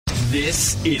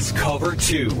This is Cover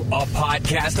 2, a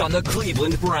podcast on the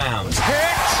Cleveland Browns.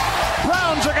 Hits!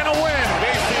 Browns are going to win.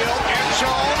 Mayfield, end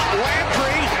zone,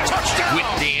 Landry, touchdown! With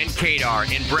Dan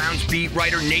Kadar and Browns beat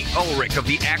writer Nate Ulrich of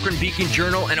the Akron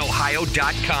Beacon-Journal and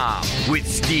Ohio.com. With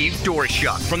Steve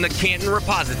Doerschuk from the Canton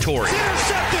Repository. It's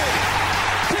intercepted!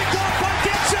 Picked off by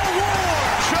Denzel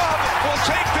Ward! Chubb will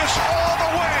take this all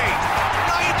the way.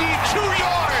 92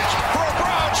 yards for a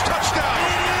Browns touchdown.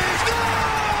 It is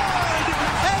good!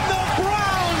 And the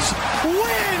Browns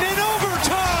win in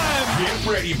overtime! Get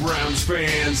ready, Browns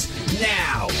fans.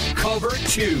 Now, Cover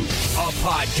 2, a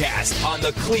podcast on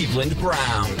the Cleveland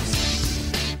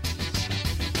Browns.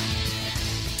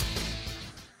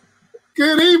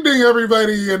 Good evening,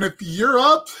 everybody. And if you're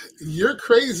up, you're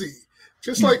crazy,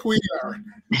 just like we are.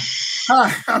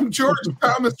 Hi, I'm George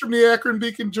Thomas from the Akron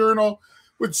Beacon-Journal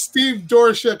with Steve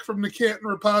Doerschuk from the Canton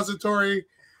Repository,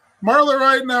 Marla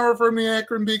Ridenour from the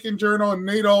Akron Beacon-Journal, and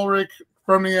Nate Ulrich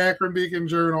from the Akron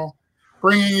Beacon-Journal,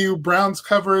 bringing you Browns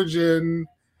coverage and,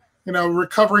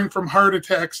 recovering from heart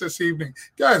attacks this evening.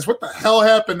 Guys, what the hell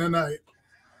happened tonight?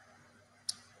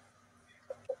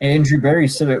 Andrew Berry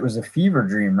said it was a fever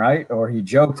dream, right? Or he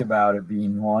joked about it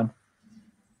being one.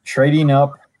 Trading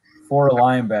up for a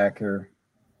linebacker,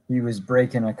 he was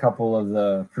breaking a couple of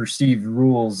the perceived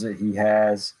rules that he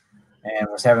has and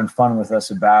was having fun with us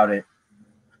about it.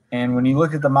 And when you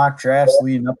look at the mock drafts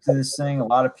leading up to this thing, a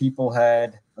lot of people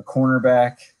had a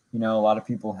cornerback. A lot of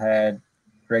people had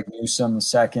Greg Newsome the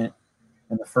second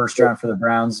in the first round for the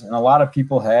Browns. And a lot of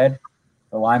people had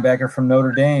the linebacker from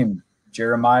Notre Dame,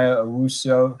 Jeremiah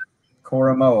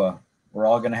Owusu-Koramoah. We're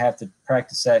all going to have to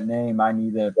practice that name. I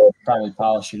need to probably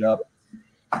polish it up.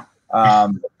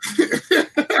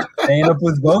 They end up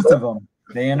with both of them.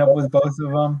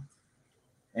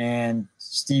 And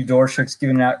Steve Doerschuk's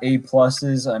giving out A+.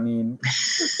 I mean,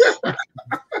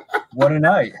 what a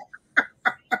night.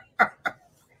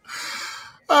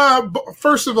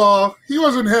 First of all, he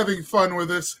wasn't having fun with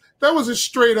us. That was a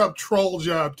straight-up troll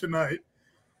job tonight.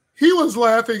 He was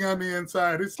laughing on the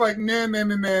inside. It's like, nah.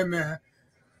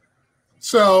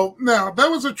 So, no, that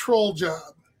was a troll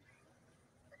job.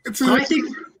 I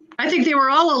think they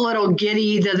were all a little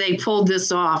giddy that they pulled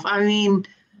this off. I mean,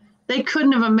 they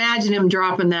couldn't have imagined him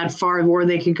dropping that far where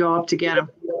they could go up to get him.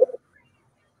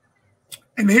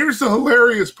 And here's the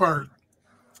hilarious part.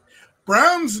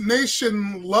 Browns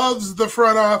Nation loves the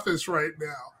front office right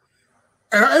now.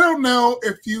 And I don't know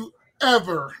if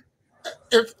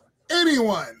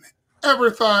anyone ever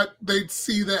thought they'd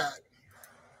see that.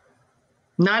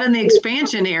 Not in the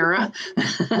expansion era.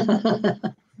 I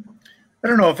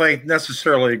don't know if I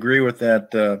necessarily agree with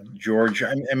that, George.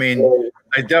 I mean,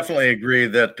 I definitely agree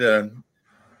that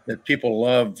people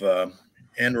love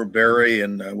Andrew Berry,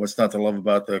 and what's not to love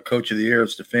about the Coach of the Year,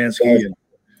 Stefanski, and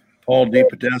Paul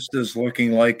DePodesta's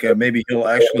looking like maybe he'll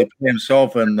actually play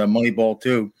himself in Moneyball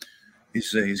too.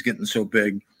 He's getting so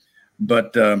big.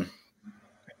 But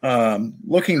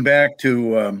looking back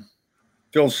to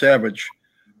Phil Savage,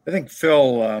 I think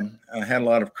Phil had a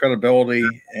lot of credibility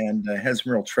and had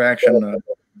some real traction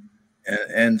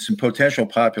and some potential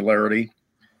popularity.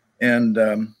 And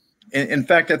in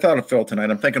fact, I thought of Phil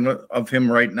tonight. I'm thinking of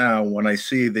him right now when I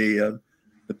see the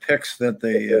picks that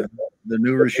the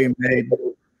new regime made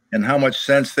and how much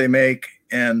sense they make.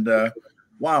 And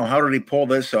wow, how did he pull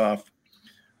this off?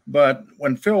 But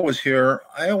when Phil was here,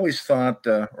 I always thought,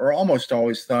 or almost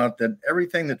always thought, that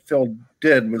everything that Phil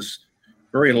did was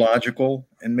very logical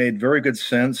and made very good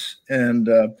sense, and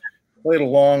played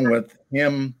along with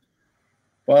him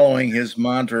following his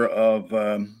mantra of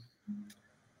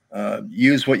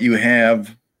use what you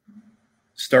have,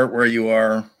 start where you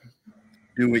are,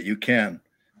 do what you can.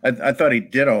 I thought he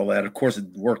did all that. Of course, it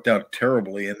worked out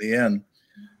terribly in the end.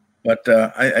 But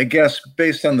I guess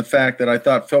based on the fact that I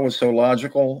thought Phil was so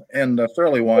logical and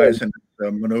fairly wise in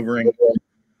maneuvering,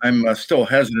 I'm still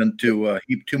hesitant to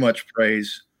heap too much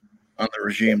praise on the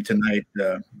regime tonight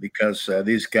because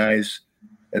these guys,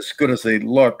 as good as they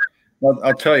look,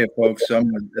 I'll tell you, folks,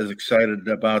 I'm as excited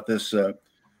about this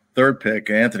third pick,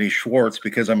 Anthony Schwartz,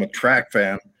 because I'm a track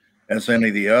fan as any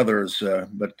of the others.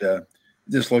 But it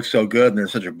just looks so good, and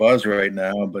there's such a buzz right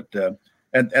now. But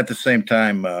at the same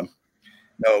time,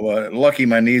 lucky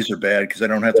my knees are bad because I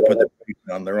don't have to put the brakes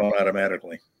on. They're on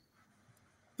automatically.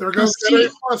 There goes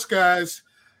the plus, guys.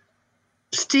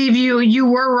 Steve, you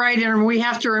were right, and we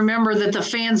have to remember that the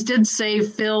fans did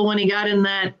save Phil when he got in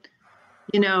that,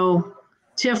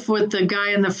 tiff with the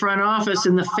guy in the front office,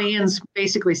 and the fans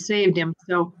basically saved him.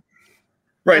 So,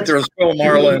 right, there was Phil,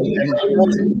 Marla,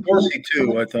 and Dorsey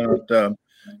too. I thought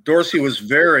Dorsey was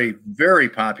very, very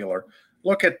popular.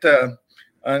 Look at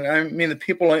I mean, the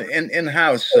people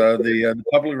in-house, the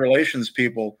public relations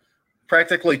people,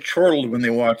 practically chortled when they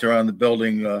walked around the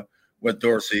building with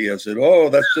Dorsey. I said, "Oh,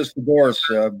 that's just the Dors."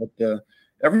 But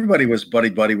everybody was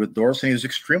buddy with Dorsey. He was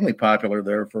extremely popular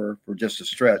there for just a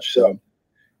stretch. So,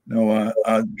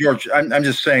 George, I'm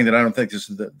just saying that I don't think this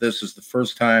is the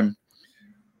first time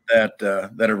that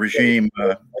a regime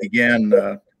began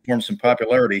to form some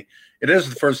popularity. It is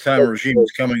the first time a regime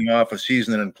is coming off a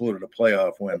season that included a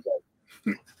playoff win.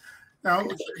 Now,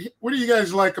 what do you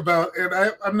guys like about it?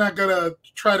 I'm not going to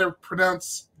try to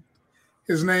pronounce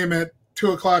his name at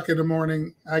 2 o'clock in the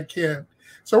morning. I can't.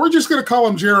 So we're just going to call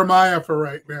him Jeremiah for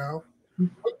right now.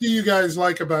 What do you guys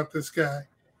like about this guy?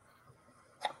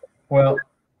 Well,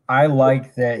 I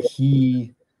like that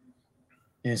he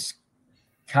is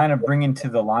kind of bringing to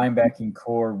the linebacking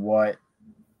core what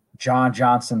John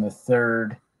Johnson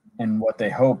III and what they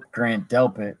hope Grant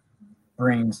Delpit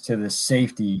brings to the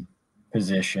safety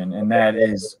position, and that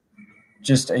is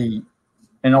just an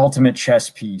ultimate chess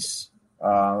piece,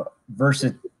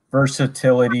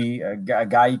 versatility, a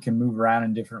guy you can move around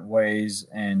in different ways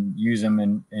and use him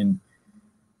in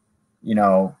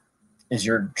is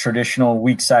your traditional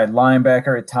weak side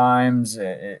linebacker at times,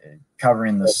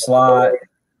 covering the slot.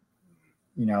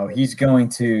 He's going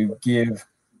to give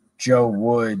Joe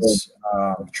Woods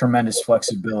tremendous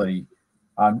flexibility.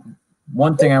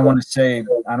 One thing I want to say,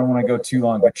 I don't want to go too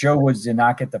long, but Joe Woods did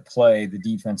not get to play the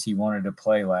defense he wanted to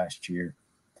play last year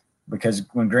because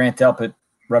when Grant Delpit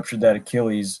ruptured that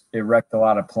Achilles, it wrecked a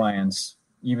lot of plans.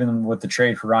 Even with the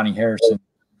trade for Ronnie Harrison,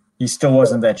 he still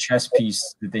wasn't that chess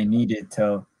piece that they needed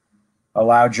to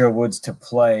allow Joe Woods to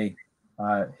play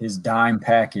his dime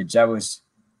package. That was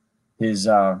his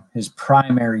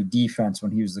primary defense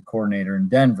when he was the coordinator in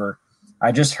Denver.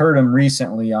 I just heard him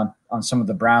recently on some of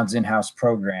the Browns in-house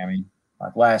programming,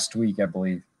 like last week, I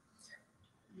believe.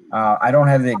 I don't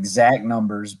have the exact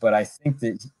numbers, but I think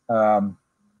that I'm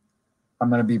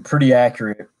going to be pretty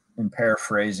accurate in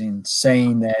paraphrasing,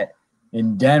 saying that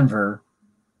in Denver,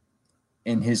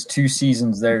 in his 2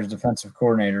 seasons there as defensive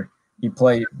coordinator, he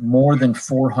played more than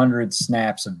 400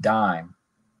 snaps of dime.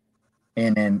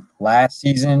 And in last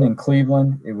season in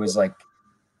Cleveland, it was like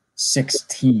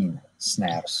 16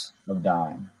 snaps of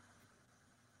dime.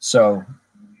 So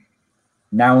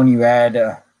now when you add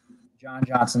John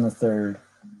Johnson III,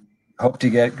 hope to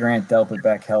get Grant Delpit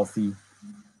back healthy,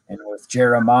 and with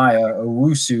Jeremiah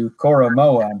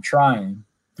Owusu-Koramoah, I'm trying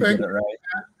to get it right.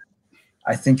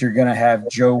 I think you're going to have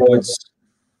Joe Woods,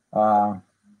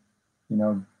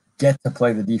 get to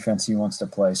play the defense he wants to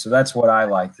play. So that's what I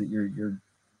like, that you're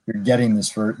getting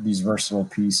these versatile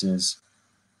pieces,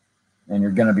 and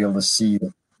you're going to be able to see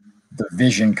the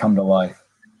vision come to life.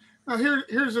 Now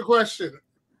here's a question.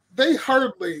 They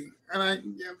hardly,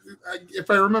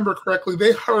 if I remember correctly,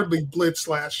 they hardly blitzed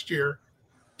last year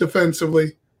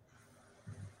defensively.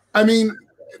 I mean,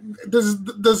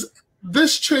 does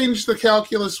this change the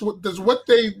calculus? Does what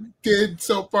they did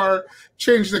so far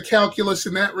change the calculus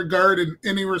in that regard in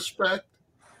any respect?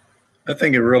 I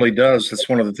think it really does. That's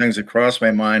one of the things that crossed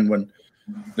my mind when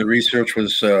the research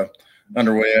was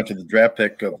underway after the draft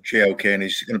pick of JOK, and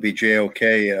he's going to be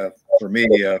JOK for me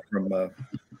from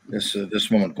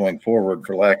this moment going forward,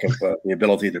 for lack of the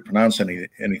ability to pronounce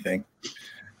anything.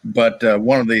 But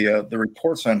one of the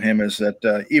reports on him is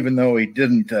that even though he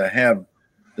didn't have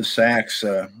the sacks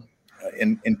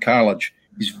in college,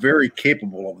 he's very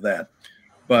capable of that.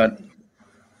 But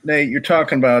Nate, you're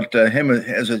talking about him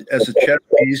as a chess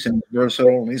piece and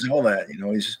versatile, and he's all that.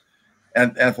 He's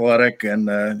athletic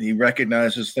and he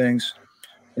recognizes things.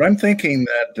 But I'm thinking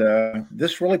that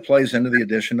this really plays into the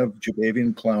addition of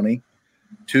Jadeveon Clowney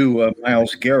to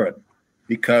Myles Garrett,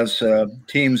 because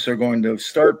teams are going to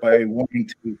start by wanting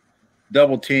to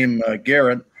double team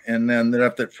Garrett, and then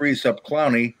that frees up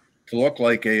Clowney to look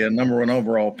like a number 1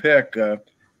 overall pick, and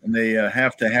they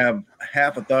have to have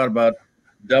half a thought about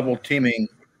double teaming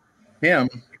him.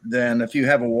 Then if you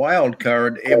have a wild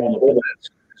card able to blitz,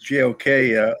 JOK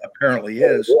apparently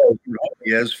is,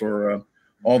 he is for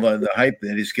all the hype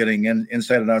that he's getting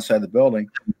inside and outside the building.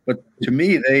 But to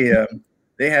me,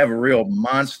 they have a real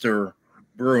monster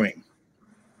brewing.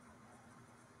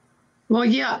 Well,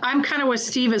 yeah, I'm kind of with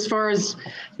Steve as far as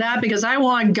that, because I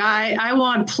want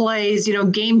plays,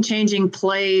 game-changing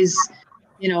plays,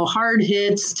 hard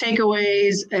hits,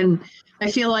 takeaways, and I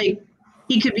feel like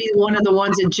he could be one of the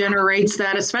ones that generates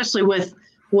that, especially with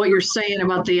what you're saying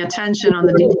about the attention on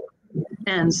the defense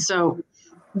end. So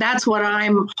that's what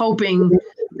I'm hoping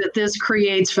that this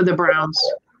creates for the Browns.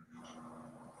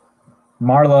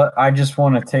 Marla, I just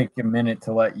want to take a minute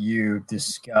to let you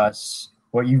discuss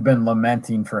what you've been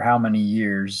lamenting for how many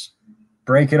years,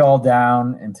 break it all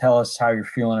down and tell us how you're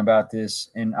feeling about this.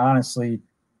 And honestly,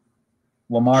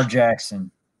 Lamar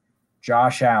Jackson,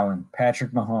 Josh Allen,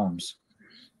 Patrick Mahomes,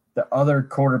 the other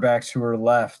quarterbacks who are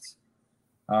left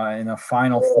in the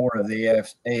final four of the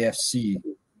AFC,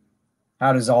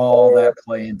 how does all that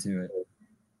play into it?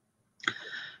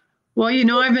 Well,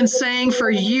 I've been saying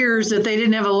for years that they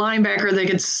didn't have a linebacker that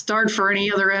could start for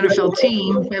any other NFL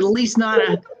team, at least not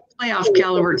a playoff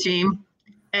caliber team.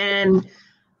 And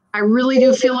I really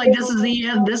do feel like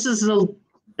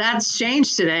that's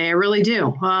changed today. I really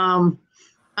do.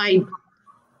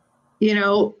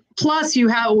 Plus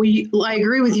I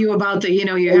agree with you about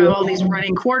you have all these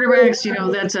running quarterbacks,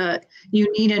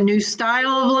 you need a new style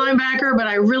of linebacker, but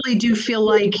I really do feel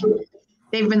like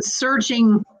they've been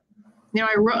searching.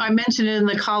 I mentioned it in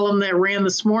the column that ran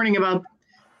this morning about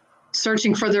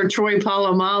searching for their Troy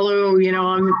Polamalu.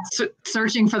 I'm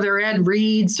searching for their Ed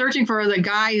Reed, searching for the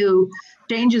guy who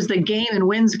changes the game and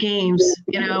wins games,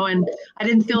 and I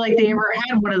didn't feel like they ever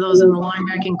had one of those in the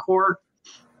linebacking core.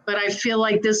 But I feel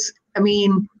like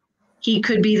he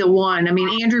could be the one.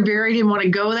 Andrew Berry didn't want to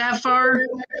go that far,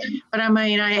 but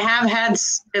I have had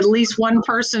at least one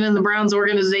person in the Browns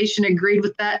organization agreed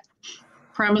with that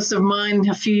premise of mine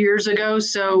a few years ago.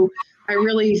 So I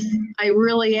really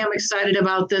am excited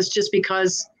about this, just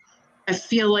because I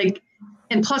feel like,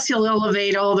 and plus he'll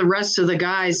elevate all the rest of the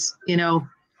guys,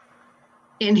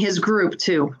 in his group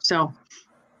too. So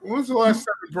when was the last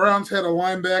time the Browns had a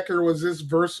linebacker was this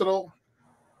versatile?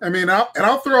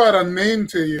 I'll throw out a name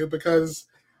to you because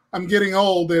I'm getting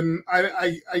old and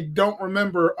I don't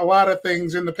remember a lot of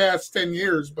things in the past 10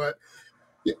 years, but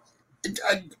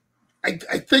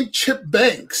I think Chip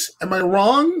Banks. Am I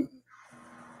wrong?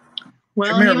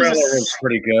 Well, Jameer Miller was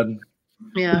pretty good.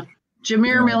 Yeah.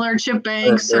 Jameer Miller, Chip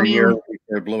Banks. They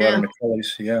blew out an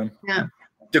Achilles. Yeah. Yeah.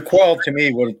 DeQuell, to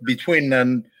me, between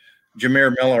then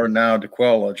Jameer Miller and now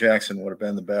DeQuell Jackson would have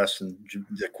been the best, and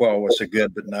DeQuell was a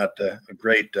good but not a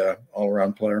great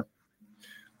all-around player.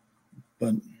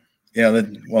 But yeah,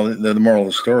 the moral of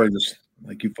the story, just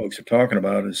like you folks are talking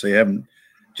about, is they haven't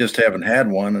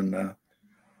had one, and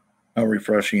how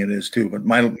refreshing it is too. But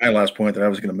my last point that I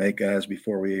was going to make, guys,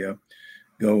 before we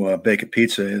go bake a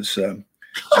pizza is,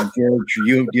 George,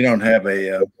 you don't have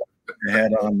a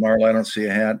hat on. Marla, I don't see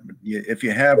a hat. But if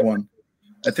you have one,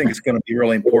 I think it's going to be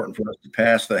really important for us to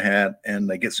pass the hat and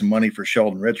get some money for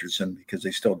Sheldon Richardson, because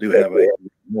they still do have a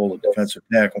role of defensive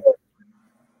tackle.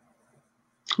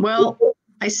 Well,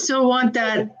 I still want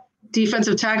that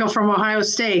defensive tackle from Ohio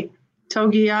State,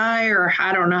 Togiai, or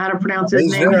I don't know how to pronounce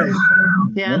his name. There.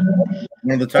 Yeah.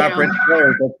 One of the top rated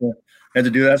players. Had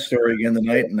to do that story again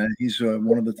tonight, and he's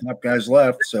one of the top guys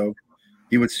left. So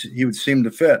he would seem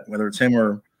to fit, whether it's him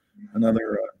or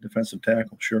another defensive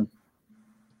tackle. Sure.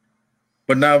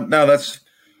 But now that's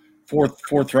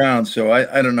fourth round. So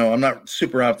I don't know. I'm not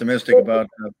super optimistic about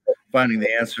finding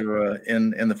the answer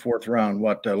in the fourth round.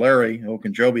 Larry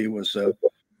Okunjobi was a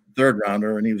third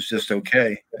rounder, and he was just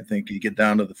okay. I think you get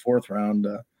down to the fourth round,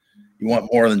 you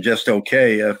want more than just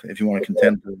okay if you want to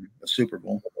contend for a Super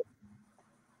Bowl.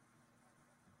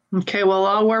 Okay, well,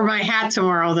 I'll wear my hat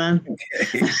tomorrow then.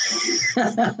 Okay.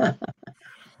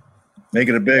 Make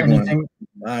it a big one.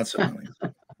 Lots of money.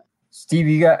 Steve,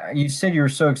 you said you were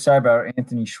so excited about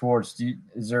Anthony Schwartz.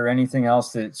 Is there anything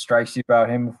else that strikes you about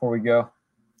him before we go?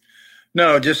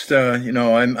 No, just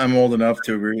I'm old enough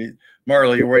to read.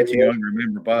 Marla, you're way too young to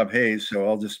remember Bob Hayes, so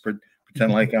I'll just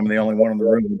pretend like I'm the only one in the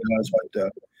room who does.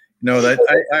 But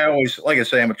that I always, like I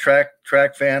say, I'm a track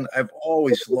fan. I've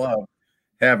always loved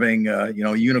having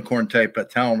unicorn type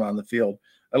talent on the field.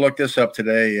 I looked this up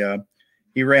today.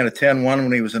 He ran a 10-1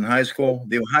 when he was in high school.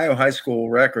 The Ohio high school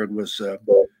record was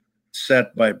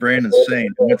set by Brandon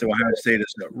Saint, who went to Ohio State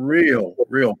as a real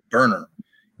burner.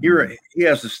 He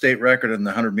has the state record in the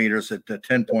 100 meters at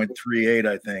 10.38,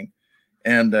 I think.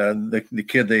 And the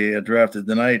kid they drafted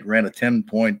tonight ran a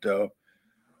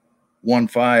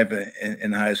 10.15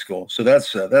 in high school. So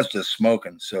that's just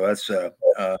smoking. So I've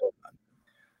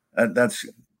got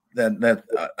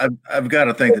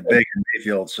to think that Baker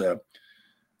Mayfield's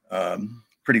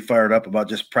pretty fired up about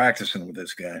just practicing with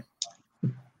this guy.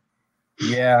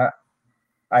 Yeah,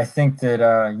 I think that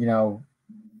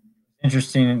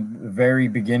interesting in the very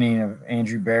beginning of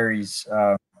Andrew Berry's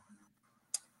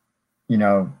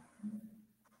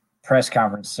press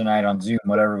conference tonight on Zoom,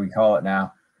 whatever we call it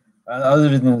now.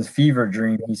 Other than the fever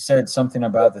dream, he said something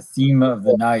about the theme of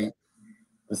the night,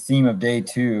 the theme of day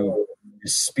 2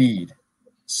 is speed.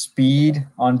 Speed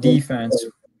on defense,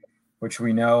 which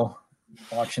we know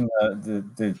watching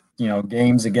the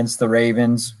games against the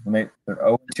Ravens when they're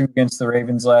 0-2 against the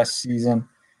Ravens last season.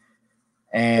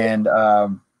 And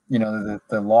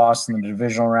the loss in the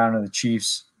divisional round of the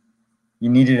Chiefs. You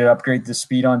needed to upgrade the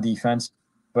speed on defense,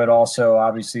 but also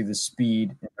obviously the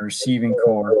speed in the receiving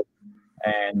core.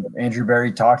 And Andrew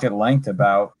Berry talked at length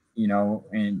about,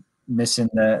 and missing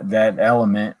that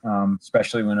element,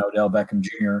 especially when Odell Beckham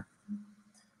Jr.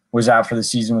 was out for the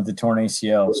season with the torn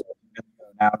ACL. So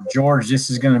now, George, this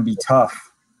is going to be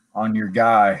tough on your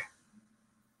guy,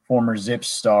 former Zips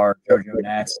star JoJo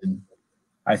Natson.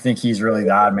 I think he's really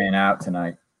the odd man out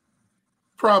tonight.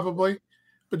 Probably.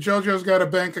 But JoJo's got a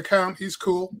bank account. He's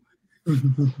cool.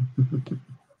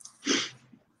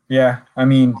 Yeah, I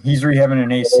mean, he's rehabbing an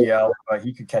ACL, but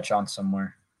he could catch on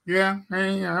somewhere. Yeah,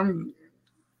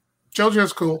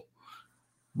 JoJo's cool.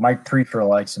 Mike Prefer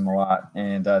likes him a lot,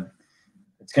 and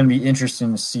it's going to be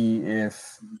interesting to see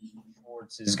if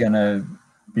Schwartz is going to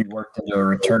be worked into a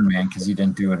return man because he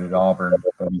didn't do it at Auburn.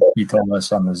 But he told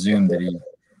us on the Zoom that he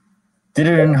did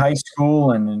it in high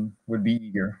school and would be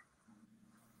eager.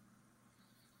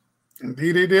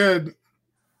 Indeed he did.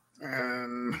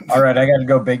 And all right, I got to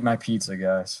go bake my pizza,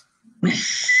 guys.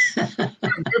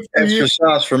 Extra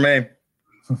sauce for me.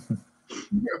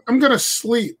 I'm going to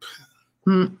sleep.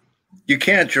 You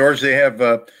can't, George. They have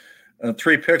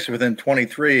 3 picks within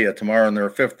 23 tomorrow, and they're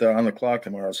 5th on the clock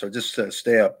tomorrow. So just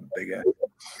stay up, big guy.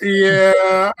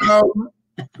 Yeah, I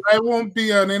won't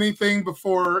be on anything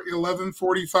before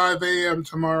 11:45 a.m.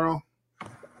 tomorrow.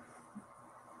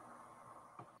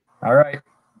 All right.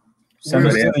 Send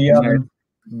us to the oven.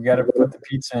 You got to put the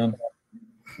pizza in.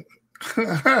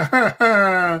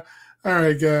 All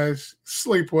right, guys.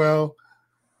 Sleep well.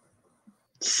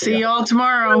 See y'all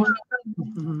tomorrow.